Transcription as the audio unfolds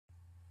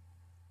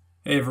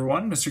Hey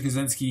everyone, Mr.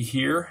 Kaczynski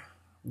here,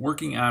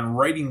 working on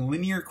writing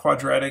linear,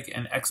 quadratic,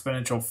 and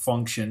exponential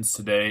functions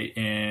today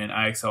in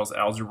IXL's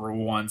Algebra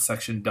 1,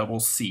 section double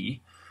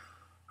C.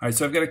 Alright,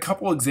 so I've got a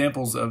couple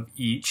examples of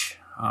each.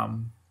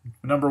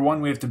 Number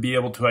one, we have to be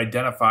able to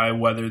identify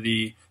whether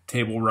the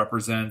table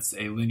represents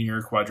a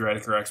linear,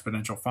 quadratic, or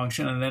exponential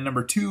function. And then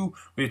number two,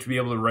 we have to be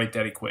able to write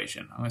that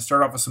equation. I'm going to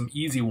start off with some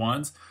easy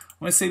ones. I'm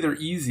going to say they're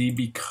easy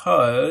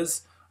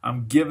because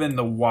I'm given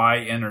the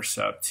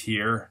y-intercept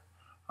here.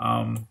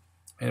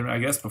 And I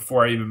guess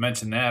before I even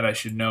mention that, I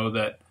should know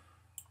that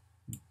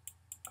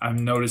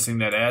I'm noticing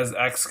that as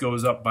x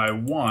goes up by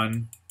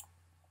 1,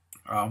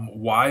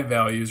 y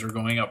values are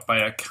going up by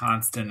a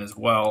constant as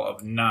well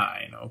of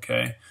 9,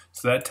 okay?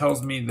 So that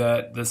tells me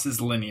that this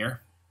is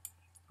linear,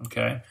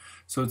 okay?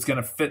 So it's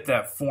going to fit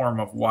that form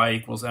of y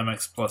equals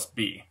mx plus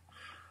b.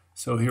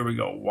 So here we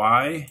go.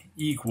 Y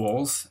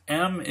equals,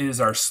 m is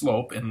our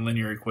slope in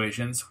linear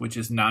equations, which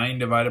is 9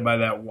 divided by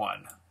that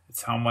 1.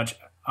 It's how much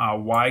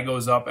y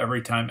goes up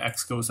every time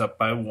x goes up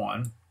by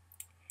 1.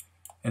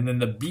 And then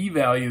the b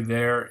value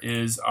there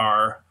is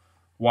our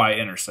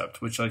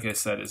y-intercept, which, like I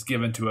said, is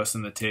given to us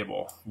in the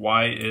table.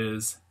 Y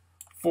is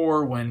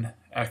 4 when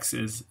x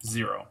is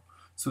 0.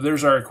 So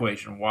there's our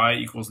equation, y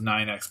equals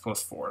 9x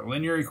plus 4.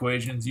 Linear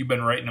equations, you've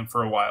been writing them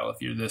for a while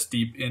if you're this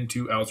deep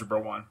into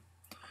Algebra 1.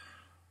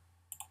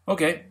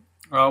 Okay,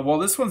 well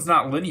this one's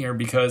not linear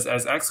because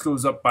as x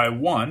goes up by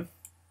 1,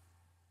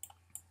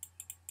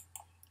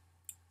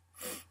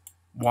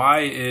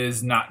 y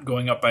is not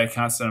going up by a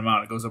constant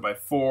amount. It goes up by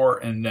 4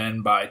 and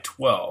then by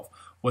 12.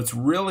 What's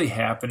really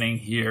happening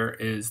here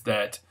is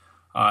that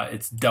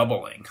it's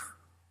doubling,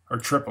 or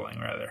tripling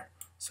rather.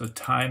 So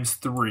times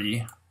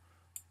 3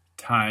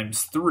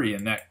 times 3,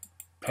 and that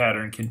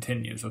pattern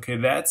continues. Okay,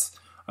 that's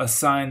a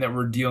sign that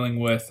we're dealing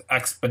with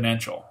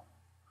exponential.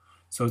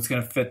 So it's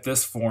going to fit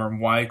this form,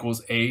 y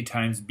equals a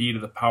times b to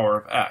the power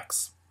of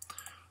x.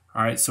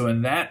 All right, so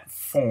in that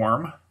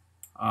form,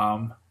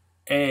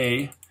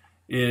 a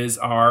is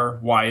our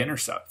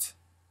y-intercept,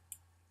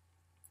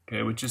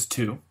 okay, which is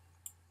 2.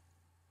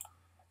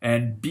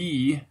 And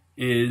b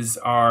is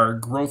our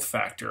growth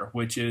factor,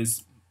 which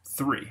is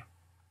 3.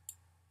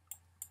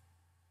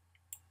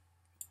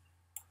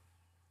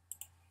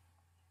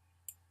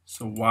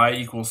 So y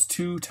equals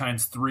 2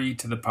 times 3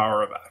 to the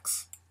power of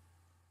x.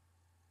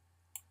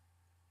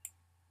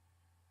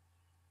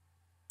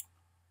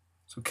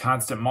 So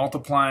constant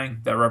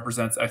multiplying, that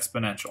represents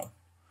exponential.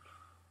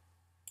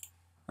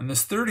 In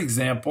this third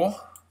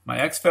example, my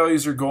x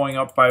values are going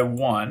up by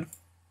 1,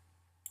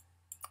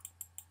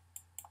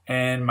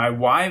 and my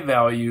y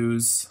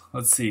values,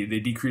 let's see,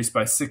 they decrease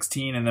by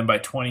 16 and then by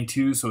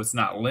 22, so it's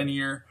not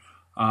linear.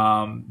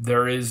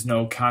 There is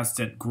no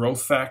constant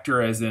growth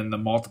factor, as in the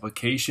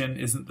multiplication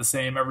isn't the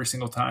same every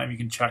single time. You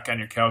can check on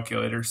your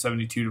calculator.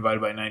 72 divided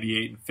by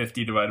 98 and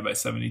 50 divided by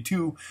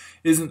 72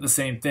 isn't the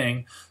same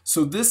thing.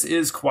 So this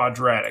is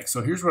quadratic.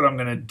 So here's what I'm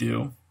going to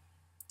do.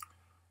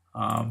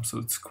 So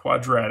it's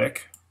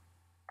quadratic.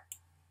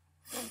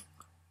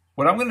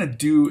 What I'm going to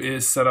do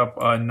is set up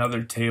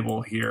another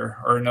table here,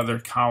 or another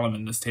column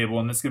in this table,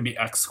 and it's going to be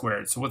x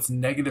squared. So what's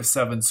negative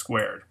 7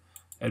 squared?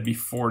 That'd be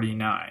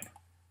 49.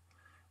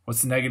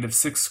 What's negative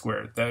 6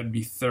 squared? That would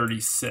be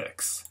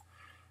 36.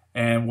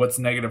 And what's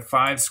negative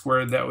 5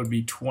 squared? That would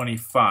be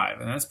 25.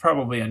 And that's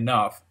probably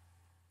enough.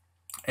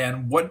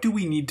 And what do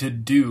we need to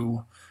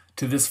do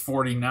to this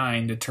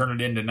 49 to turn it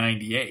into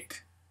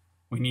 98?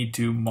 We need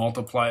to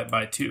multiply it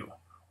by 2.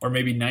 Or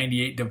maybe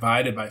 98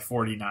 divided by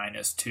 49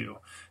 is 2.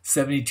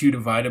 72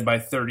 divided by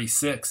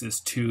 36 is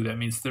 2. That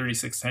means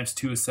 36 times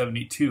 2 is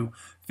 72.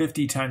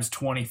 50 times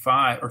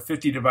 25, or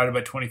 50 divided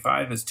by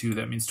 25 is 2.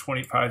 That means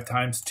 25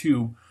 times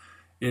 2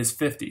 is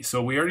 50.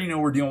 So we already know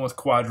we're dealing with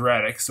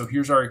quadratic. So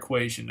here's our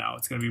equation now.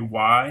 It's going to be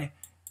y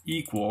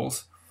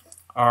equals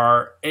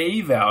our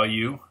a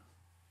value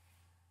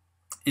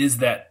is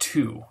that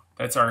 2.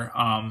 That's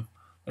our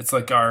that's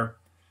like our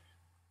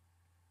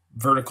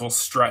vertical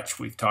stretch.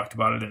 We've talked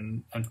about it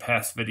in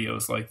past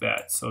videos like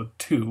that. So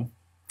 2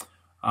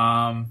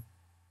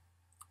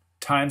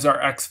 times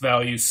our x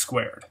value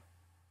squared.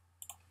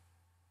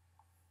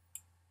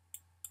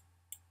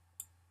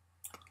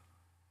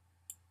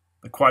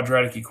 The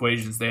quadratic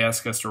equations they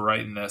ask us to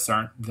write in this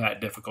aren't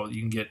that difficult.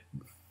 You can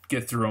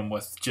get through them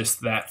with just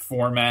that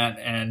format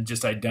and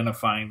just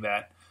identifying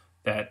that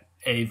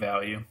a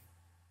value.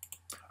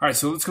 All right,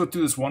 so let's go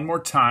through this one more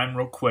time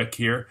real quick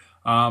here.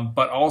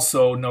 But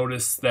also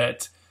notice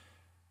that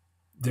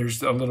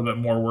there's a little bit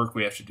more work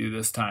we have to do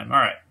this time. All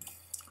right,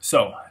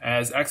 so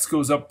as x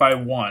goes up by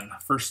 1,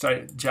 first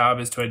job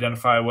is to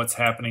identify what's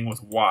happening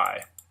with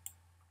y.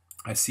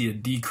 I see a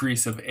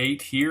decrease of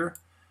 8 here,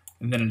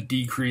 and then a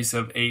decrease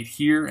of 8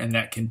 here, and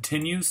that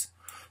continues.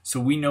 So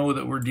we know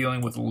that we're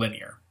dealing with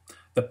linear.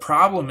 The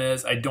problem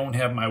is I don't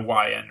have my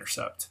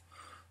y-intercept.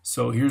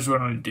 So here's what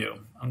I'm going to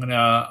do. I'm going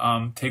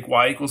to take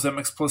y equals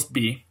mx plus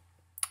b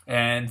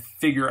and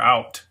figure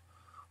out,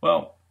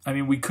 well, I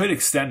mean, we could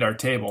extend our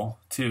table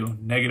to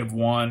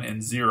 -1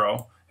 and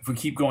 0. If we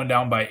keep going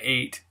down by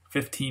 8,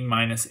 15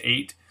 minus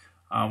 8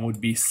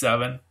 would be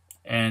 7.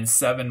 and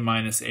 7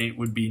 minus 8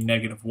 would be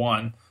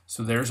 -1.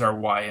 So there's our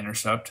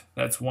y-intercept.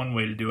 That's one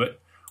way to do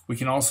it. We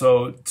can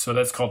also, so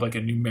that's called like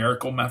a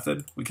numerical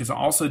method. We can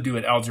also do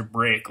it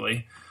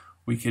algebraically.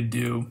 We could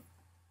do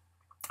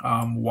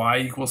y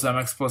equals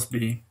mx plus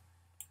b,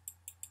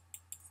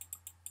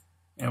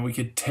 and we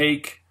could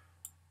take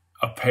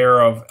a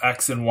pair of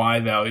x and y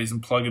values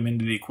and plug them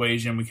into the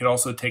equation. We could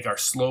also take our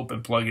slope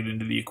and plug it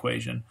into the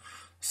equation.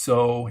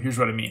 So here's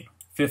what I mean.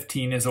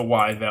 15 is a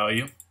y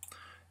value.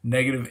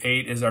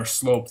 -8 is our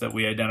slope that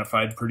we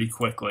identified pretty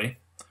quickly.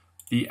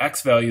 The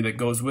x value that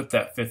goes with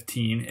that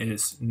 15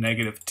 is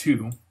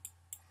 -2.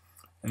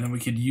 And then we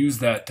could use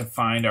that to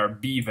find our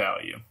b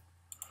value.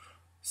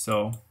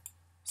 So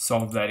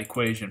solve that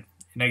equation.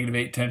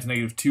 -8 times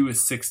 -2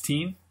 is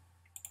 16.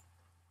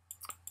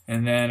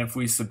 And then if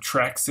we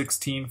subtract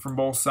 16 from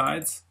both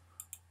sides,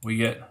 we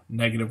get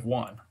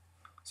 -1.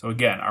 So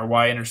again, our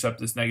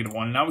y-intercept is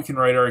 -1. Now we can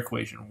write our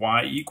equation.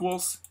 Y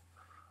equals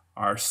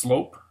our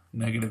slope,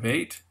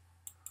 -8,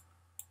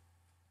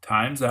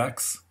 times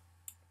x,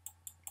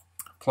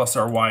 plus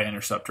our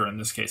y-intercept, or in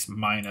this case,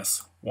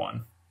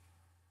 -1.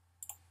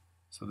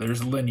 So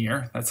there's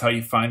linear. That's how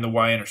you find the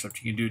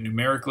y-intercept. You can do it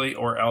numerically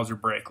or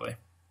algebraically.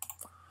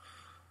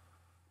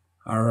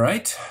 All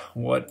right,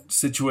 what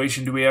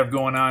situation do we have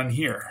going on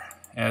here?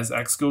 As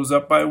x goes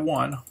up by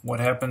 1,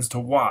 what happens to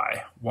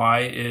y?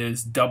 Y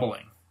is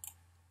doubling.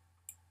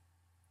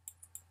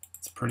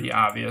 It's pretty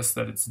obvious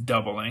that it's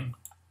doubling.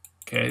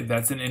 Okay,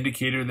 that's an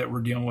indicator that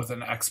we're dealing with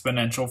an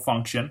exponential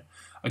function.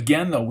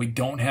 Again, though, we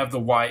don't have the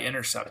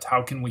y-intercept.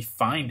 How can we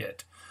find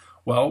it?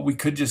 Well, we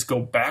could just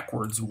go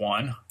backwards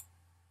 1.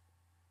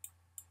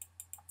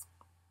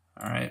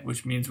 All right,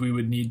 which means we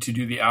would need to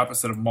do the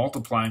opposite of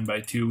multiplying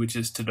by 2, which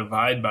is to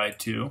divide by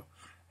 2,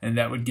 and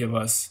that would give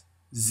us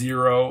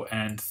 0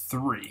 and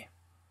 3.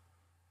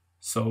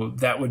 So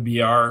that would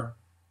be our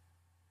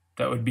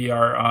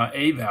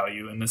a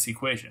value in this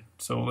equation.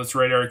 So let's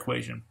write our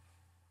equation.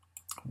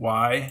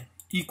 Y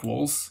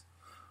equals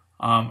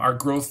our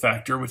growth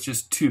factor, which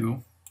is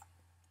 2.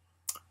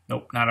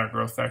 Nope, not our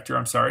growth factor,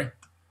 I'm sorry.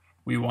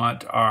 We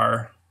want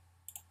our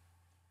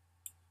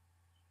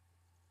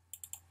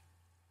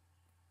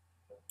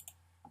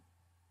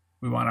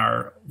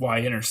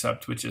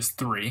y-intercept, which is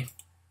 3,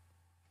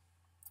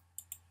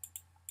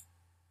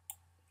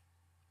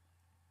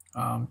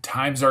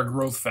 times our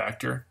growth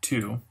factor,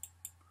 2,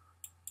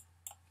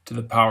 to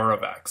the power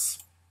of x.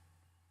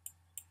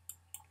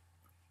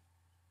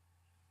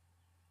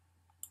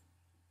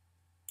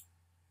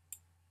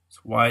 So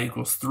y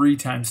equals 3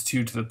 times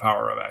 2 to the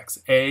power of x.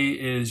 A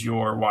is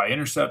your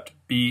y-intercept,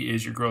 b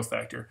is your growth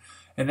factor.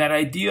 And that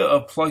idea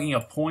of plugging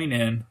a point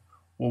in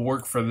will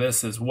work for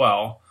this as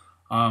well.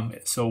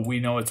 So we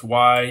know it's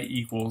y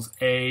equals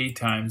a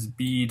times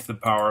b to the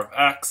power of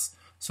x.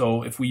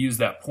 So if we use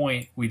that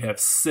point, we'd have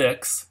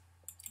 6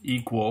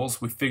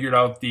 equals, we figured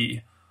out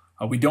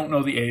we don't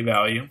know the a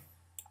value,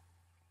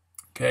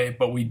 okay,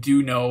 but we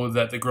do know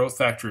that the growth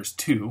factor is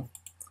 2,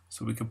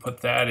 so we could put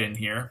that in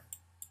here,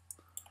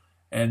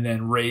 and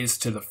then raise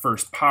to the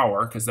first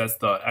power, because that's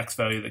the x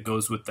value that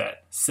goes with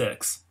that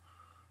 6.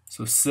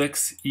 So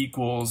 6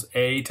 equals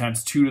a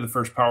times 2 to the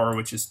first power,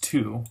 which is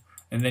 2,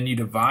 and then you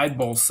divide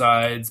both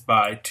sides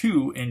by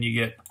 2, and you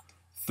get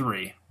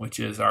 3, which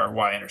is our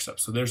y-intercept.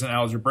 So there's an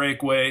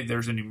algebraic way,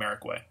 there's a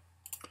numeric way.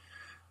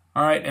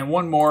 All right, and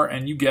one more,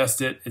 and you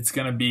guessed it, it's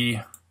going to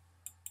be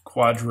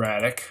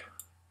quadratic.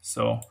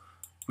 So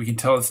we can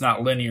tell it's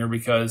not linear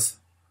because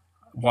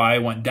y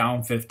went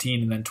down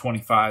 15 and then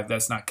 25.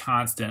 That's not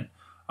constant.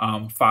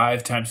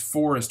 5 times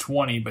 4 is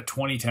 20, but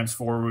 20 times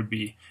 4 would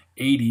be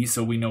 80,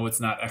 so we know it's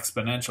not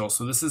exponential.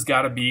 So this has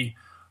got to be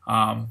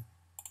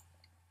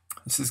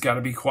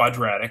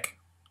quadratic.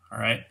 All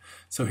right,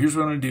 so here's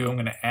what I'm going to do. I'm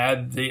going to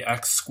add the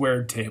x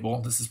squared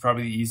table. This is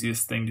probably the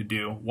easiest thing to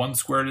do. 1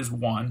 squared is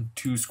 1,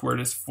 2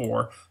 squared is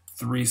 4,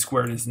 3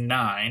 squared is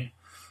 9.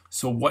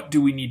 So what do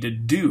we need to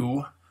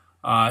do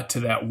to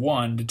that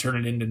 1 to turn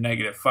it into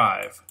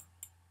 -5?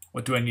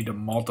 What do I need to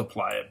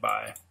multiply it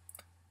by?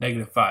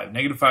 -5.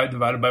 -5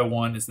 divided by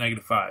 1 is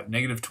 -5.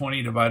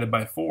 -20 divided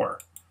by 4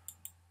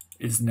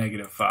 is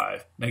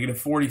 -5.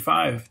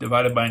 -45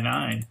 divided by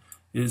 9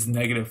 is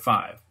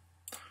 -5.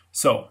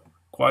 So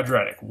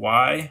quadratic,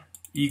 y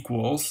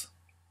equals,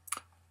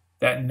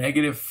 that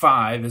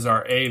 -5 is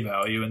our a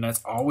value, and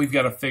that's all we've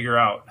got to figure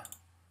out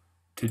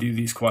to do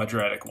these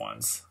quadratic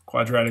ones.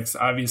 Quadratics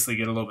obviously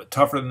get a little bit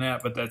tougher than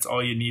that, but that's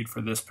all you need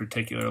for this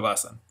particular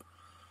lesson.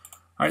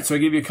 All right, so I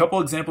gave you a couple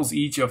examples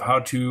each of how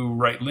to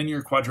write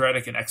linear,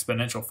 quadratic, and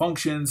exponential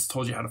functions.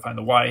 Told you how to find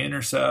the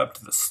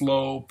y-intercept, the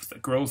slope, the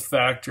growth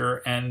factor,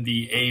 and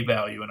the a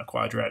value in a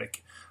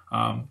quadratic.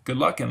 Good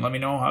luck, and let me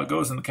know how it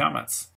goes in the comments.